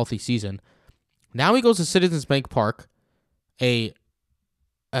fully healthy season. Now he goes to Citizens Bank Park, a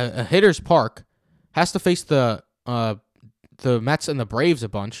hitter's park, has to face the Mets and the Braves a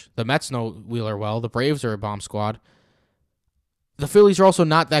bunch. The Mets know Wheeler well. The Braves are a bomb squad. The Phillies are also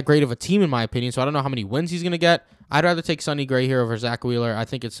not that great of a team, in my opinion, so I don't know how many wins he's going to get. I'd rather take Sonny Gray here over Zach Wheeler. I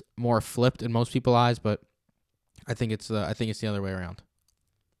think it's more flipped in most people's eyes, but I think it's the other way around.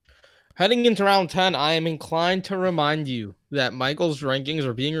 Heading into round 10, I am inclined to remind you that Michael's rankings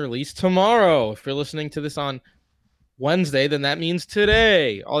are being released tomorrow. If you're listening to this on Wednesday, then that means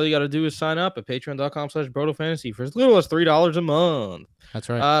today. All you got to do is sign up at patreon.com/BrotoFantasy for as little as $3 a month. That's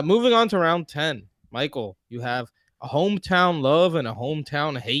right. Moving on to round 10. Michael, you have a hometown love and a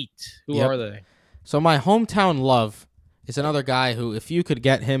hometown hate. Who are they? So my hometown love is another guy who, if you could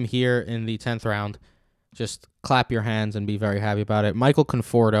get him here in the 10th round, just clap your hands and be very happy about it. Michael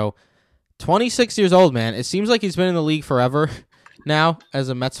Conforto, 26 years old, man. It seems like he's been in the league forever now as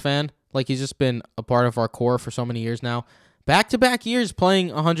a Mets fan. Like he's just been a part of our core for so many years now. Back-to-back years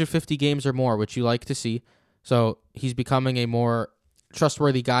playing 150 games or more, which you like to see. So he's becoming a more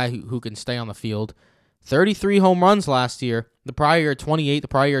trustworthy guy who can stay on the field. 33 home runs last year. The prior year, 28. The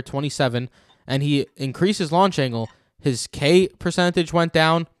prior year, 27. And he increased his launch angle. His K percentage went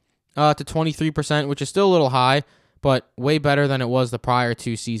down to 23%, which is still a little high, but way better than it was the prior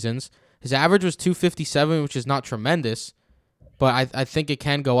 2 seasons. His average was 257, which is not tremendous, but I think it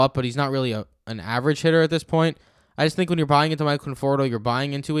can go up, but he's not really an average hitter at this point. I just think when you're buying into Michael Conforto, you're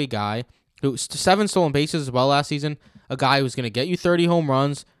buying into a guy who 7 stolen bases as well last season, a guy who's going to get you 30 home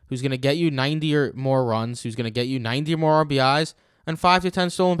runs, who's going to get you 90 or more runs, who's going to get you 90 or more RBIs, and 5 to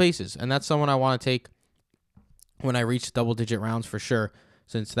 10 stolen bases. And that's someone I want to take when I reach double-digit rounds for sure,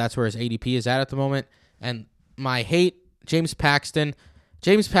 since that's where his ADP is at the moment. And my hate, James Paxton.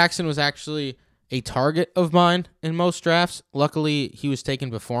 James Paxton was actually a target of mine in most drafts. Luckily, he was taken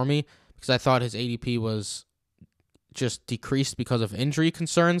before me because I thought his ADP was just decreased because of injury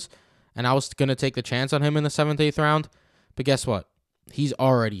concerns, and I was going to take the chance on him in the 7th, 8th round. But guess what? He's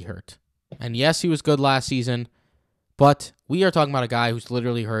already hurt. And yes, he was good last season, but we are talking about a guy who's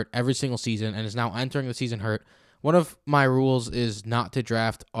literally hurt every single season and is now entering the season hurt. One of my rules is not to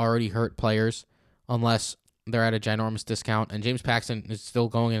draft already hurt players unless they're at a ginormous discount, and James Paxton is still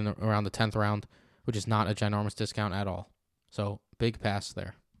going in around the 10th round, which is not a ginormous discount at all. So, big pass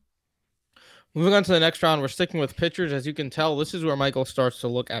there. Moving on to the next round, we're sticking with pitchers. As you can tell, this is where Michael starts to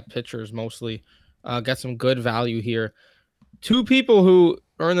look at pitchers mostly, get some good value here. 2 people who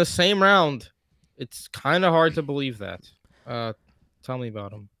are in the same round. It's kind of hard to believe that. Tell me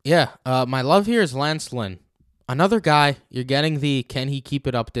about him. Yeah, my love here is Lance Lynn. Another guy, you're getting the can he keep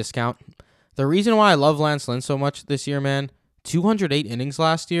it up discount. The reason why I love Lance Lynn so much this year, man, 208 innings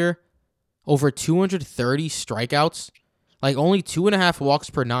last year, over 230 strikeouts, like only 2.5 walks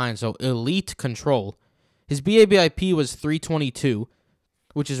per 9, so elite control. His BABIP was 322,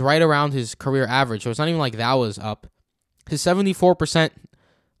 which is right around his career average, so it's not even like that was up. His 74%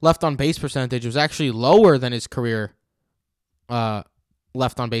 left on base percentage was actually lower than his career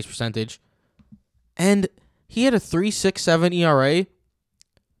left on base percentage. And he had a 3.67 ERA.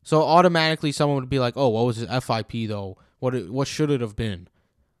 So automatically someone would be like, "Oh, what was his FIP though? What should it have been?"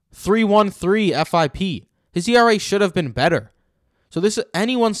 3.13 FIP. His ERA should have been better. So this and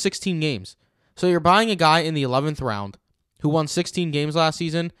he won 16 games. So you're buying a guy in the 11th round who won 16 games last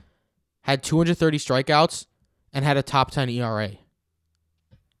season, had 230 strikeouts, and had a top 10 ERA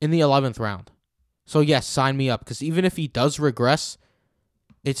in the 11th round. So yes, sign me up, because even if he does regress,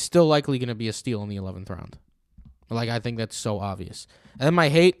 it's still likely going to be a steal in the 11th round. Like, I think that's so obvious. And then my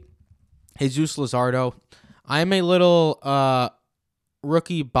hate, Jesus Luzardo. I'm a little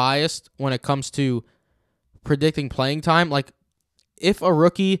rookie biased when it comes to predicting playing time. Like, if a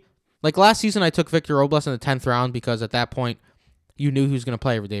rookie, like last season I took Victor Robles in the 10th round because at that point you knew he was going to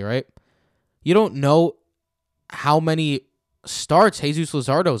play every day, right? You don't know how many starts Jesus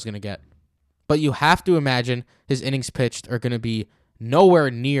Luzardo is going to get. But you have to imagine his innings pitched are going to be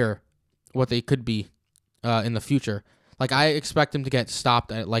nowhere near what they could be in the future. Like, I expect him to get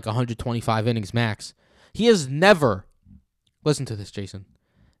stopped at like 125 innings max. He has never, listen to this, Jason,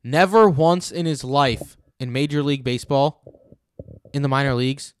 never once in his life in Major League Baseball, in the minor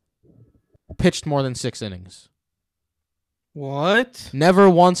leagues, pitched more than 6 innings. What? Never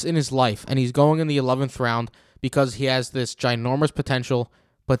once in his life. And he's going in the 11th round because he has this ginormous potential.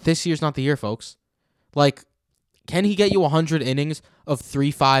 But this year's not the year, folks. Like, can he get you 100 innings of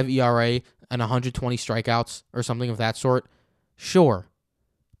 3.5 ERA and 120 strikeouts or something of that sort? Sure.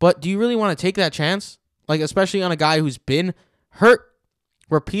 But do you really want to take that chance? Like, especially on a guy who's been hurt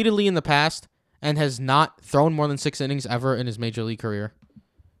repeatedly in the past and has not thrown more than 6 innings ever in his major league career.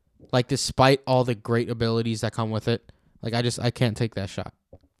 Like, despite all the great abilities that come with it. Like, I can't take that shot.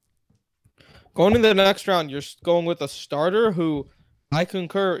 Going into the next round, you're going with a starter who I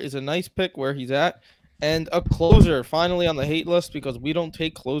concur is a nice pick where he's at, and a closer finally on the hate list because we don't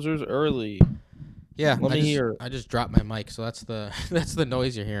take closers early. Yeah, Let me hear. I just dropped my mic, so that's the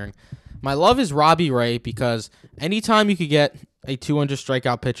noise you're hearing. My love is Robbie Ray because anytime you could get a 200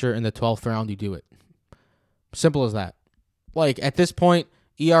 strikeout pitcher in the 12th round, you do it. Simple as that. Like, at this point,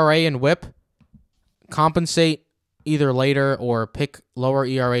 ERA and WHIP compensate either later or pick lower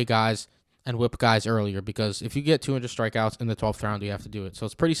ERA guys and WHIP guys earlier, because if you get 200 strikeouts in the 12th round, you have to do it. So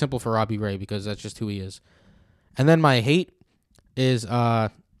it's pretty simple for Robbie Ray because that's just who he is. And then my hate is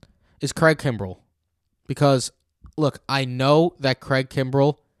Craig Kimbrell, because look, I know that Craig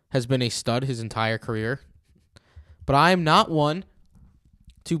Kimbrell has been a stud his entire career, but I am not one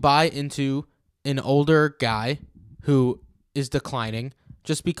to buy into an older guy who is declining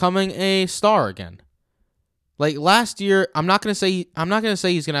just becoming a star again. Like last year, I'm not gonna say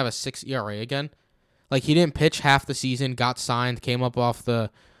he's gonna have a 6 ERA again. Like, he didn't pitch half the season, got signed, came up off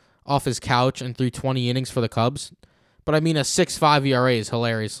his couch and threw 20 innings for the Cubs. But I mean, a 6.5 ERA is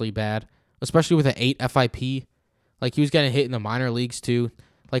hilariously bad, especially with an 8 FIP. Like, he was getting hit in the minor leagues too.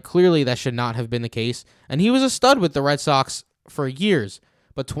 Like, clearly that should not have been the case. And he was a stud with the Red Sox for years.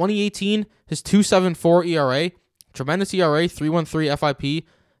 But 2018, his 2.74 ERA, tremendous ERA, 3.13 FIP.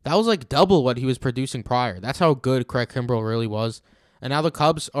 That was like double what he was producing prior. That's how good Craig Kimbrell really was. And now the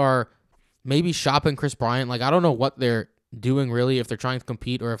Cubs are maybe shopping Chris Bryant. Like, I don't know what they're doing really, if they're trying to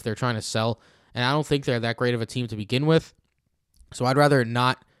compete or if they're trying to sell. And I don't think they're that great of a team to begin with. So I'd rather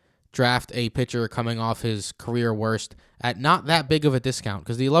not draft a pitcher coming off his career worst at not that big of a discount,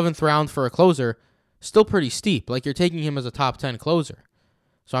 because the 11th round for a closer still pretty steep. Like, you're taking him as a top 10 closer.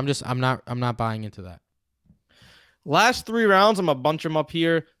 So I'm not buying into that. Last 3 rounds, I'm going to bunch them up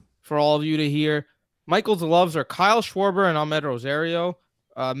here for all of you to hear. Michael's loves are Kyle Schwarber and Ahmed Rosario,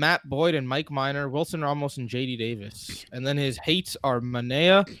 Matt Boyd and Mike Minor, Wilson Ramos and JD Davis. And then his hates are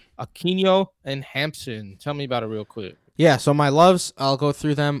Manea, Aquino, and Hampson. Tell me about it real quick. Yeah, so my loves, I'll go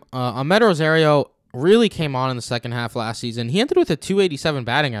through them. Ahmed Rosario really came on in the second half last season. He ended with a 287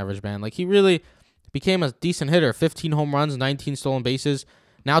 batting average, man. Like, he really became a decent hitter. 15 home runs, 19 stolen bases.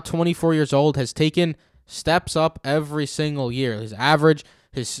 Now 24 years old, has taken steps up every single year. His average,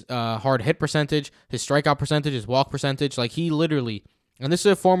 his hard hit percentage, his strikeout percentage, his walk percentage. Like, he literally, and this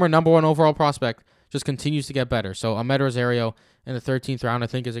is a former number 1 overall prospect, just continues to get better. So Ahmed Rosario in the 13th round, I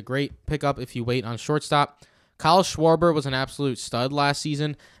think, is a great pickup if you wait on shortstop. Kyle Schwarber was an absolute stud last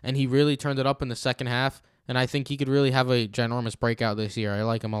season, and he really turned it up in the second half, and I think he could really have a ginormous breakout this year. I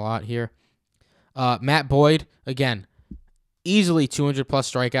like him a lot here. Matt Boyd, again, easily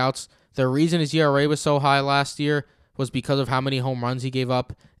 200-plus strikeouts. The reason his ERA was so high last year was because of how many home runs he gave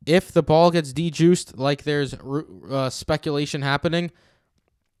up. If the ball gets de-juiced, like there's speculation happening,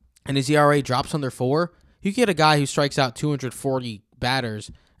 and his ERA drops under 4, you get a guy who strikes out 240 batters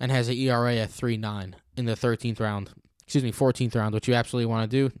and has an ERA at 3.9 in the 14th round, which you absolutely want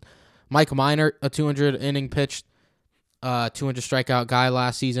to do. Mike Minor, a 200-inning pitched, 200 strikeout guy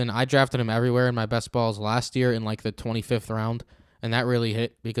last season. I drafted him everywhere in my best balls last year in like the 25th round, and that really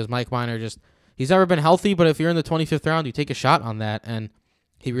hit because Mike Minor he's never been healthy, but if you're in the 25th round, you take a shot on that, and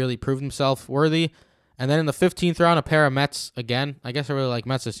he really proved himself worthy. And then in the 15th round, a pair of Mets again. I guess I really like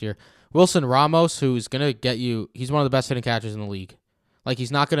Mets this year. Wilson Ramos, who's going to get you, he's one of the best hitting catchers in the league. Like,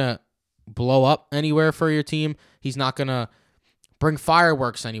 he's not going to blow up anywhere for your team. He's not going to bring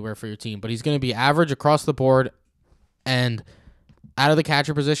fireworks anywhere for your team, but he's going to be average across the board. And out of the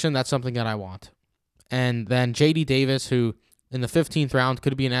catcher position, that's something that I want. And then JD Davis, who in the 15th round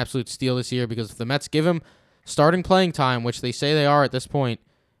could be an absolute steal this year, because if the Mets give him starting playing time, which they say they are at this point,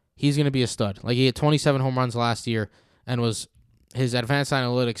 he's going to be a stud. Like, he had 27 home runs last year and was his advanced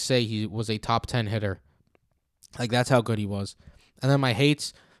analytics say he was a top 10 hitter. Like, that's how good he was. And then my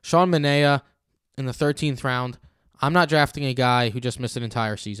hates, Sean Manaea in the 13th round. I'm not drafting a guy who just missed an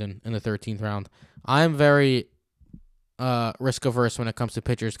entire season in the 13th round. I'm very risk averse when it comes to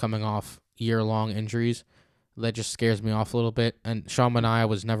pitchers coming off year-long injuries. That just scares me off a little bit. And Sean Manaea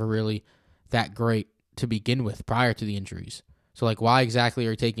was never really that great to begin with prior to the injuries. So, like, why exactly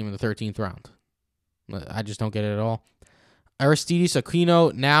are you taking him in the 13th round? I just don't get it at all. Aristides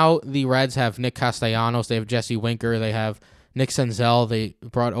Aquino. Now the Reds have Nick Castellanos. They have Jesse Winker. They have Nick Senzel. They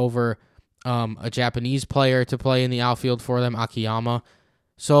brought over a Japanese player to play in the outfield for them, Akiyama.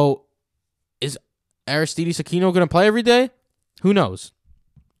 So is Aristides Aquino going to play every day? Who knows?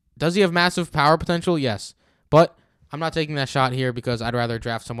 Does he have massive power potential? Yes. But I'm not taking that shot here because I'd rather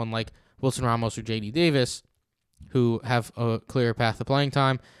draft someone like Wilson Ramos or J.D. Davis, who have a clear path to playing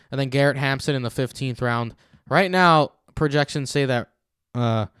time. And then Garrett Hampson in the 15th round. Right now, projections say that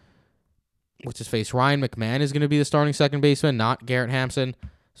Ryan McMahon is going to be the starting second baseman, not Garrett Hampson.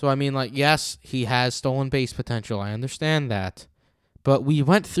 So, I mean, like, yes, he has stolen base potential. I understand that. But we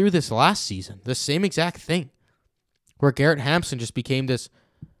went through this last season, the same exact thing, where Garrett Hampson just became this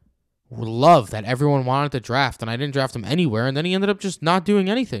love that everyone wanted to draft, and I didn't draft him anywhere, and then he ended up just not doing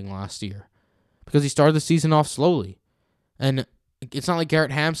anything last year because he started the season off slowly. And it's not like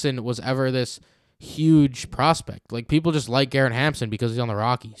Garrett Hampson was ever this huge prospect. Like, people just like Garrett Hampson because he's on the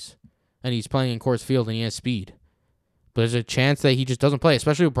Rockies, and he's playing in Coors Field, and he has speed. But there's a chance that he just doesn't play,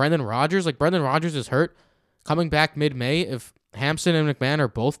 especially with Brendan Rodgers. Like, Brendan Rodgers is hurt. Coming back mid-May, if Hampson and McMahon are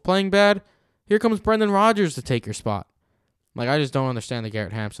both playing bad, here comes Brendan Rodgers to take your spot. Like, I just don't understand the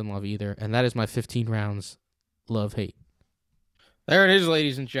Garrett Hampson love either, and that is my 15 rounds love-hate. There it is,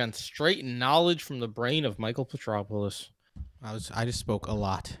 ladies and gents. Straight knowledge from the brain of Michael Petropoulos. I just spoke a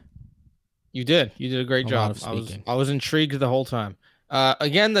lot. You did. You did a great job. Lot of speaking. I was intrigued the whole time.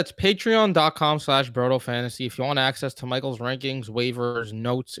 Again, that's patreon.com/BrotoFantasy. If you want access to Michael's rankings, waivers,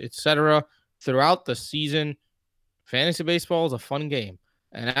 notes, etc. throughout the season, fantasy baseball is a fun game.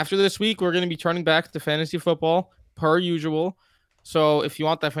 And after this week, we're going to be turning back to fantasy football per usual. So if you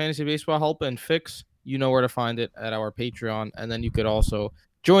want that fantasy baseball help and fix, you know where to find it at our Patreon. And then you could also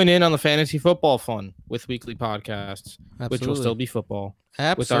join in on the fantasy football fun with weekly podcasts, which will still be football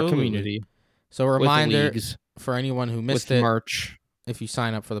with our community. So a reminder with leagues, for anyone who missed with it, merch. If you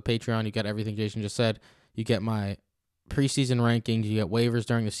sign up for the Patreon, you get everything Jason just said. You get my preseason rankings. You get waivers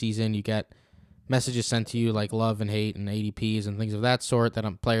during the season. You get messages sent to you like love and hate and ADPs and things of that sort.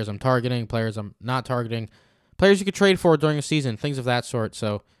 Players I'm targeting, players I'm not targeting, players you could trade for during the season, things of that sort.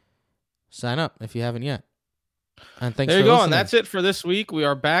 So sign up if you haven't yet. And thanks. There you for go. listening. And that's it for this week. We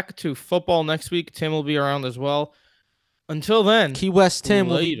are back to football next week. Tim will be around as well. Until then, Key West Tim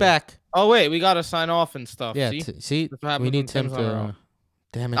will be back. Oh wait, we gotta sign off and stuff. Yeah, see, we need Tim to.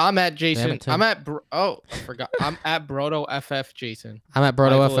 Damn it! I'm at Jason. Tim. I'm at. I forgot. I'm at Broto FF Jason. I'm at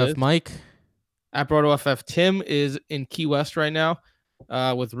Broto Michael FF is. Mike. At Broto FF Tim is in Key West right now,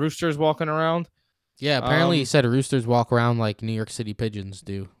 with roosters walking around. Yeah, apparently he said roosters walk around like New York City pigeons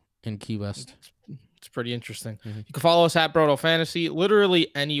do in Key West. It's pretty interesting. Mm-hmm. You can follow us at Broto Fantasy, literally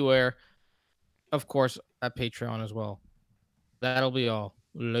anywhere. Of course, at Patreon as well. That'll be all.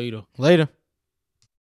 Later.